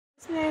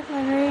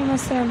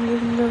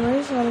Assalamualaikum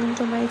viewers, welcome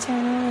to my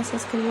channel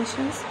SS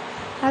Creations.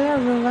 Hello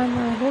everyone,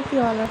 I hope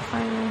you all are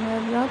fine. I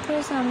have brought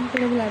you some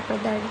incredible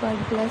effort that God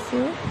bless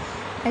you.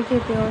 I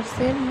keep your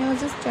safe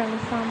music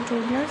travel from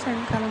toddlers and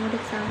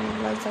calamitic family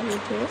was the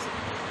videos.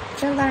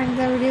 Till the end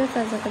of the videos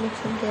as a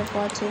collection, keep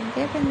watching,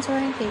 keep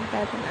enjoying, keep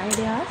getting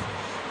ideas.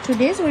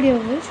 Today's video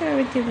will share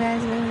with you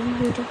guys very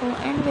beautiful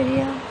and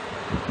very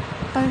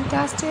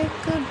fantastic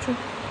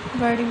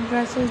wedding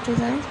dresses,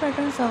 designs,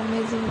 patterns are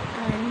amazing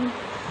and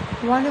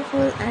wonderful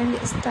and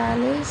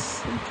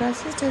stylish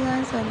dresses,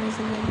 designs are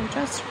amazing and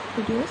interesting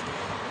videos.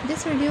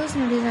 This videos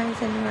new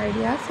designs and new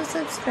ideas, so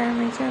subscribe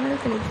my channel,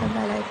 click the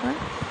bell icon,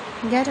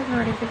 get a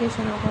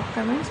notification of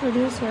upcoming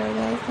videos here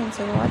guys. Thanks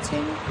for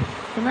watching.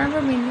 Remember,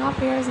 being of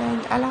yours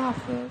and Allah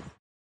Hafiz.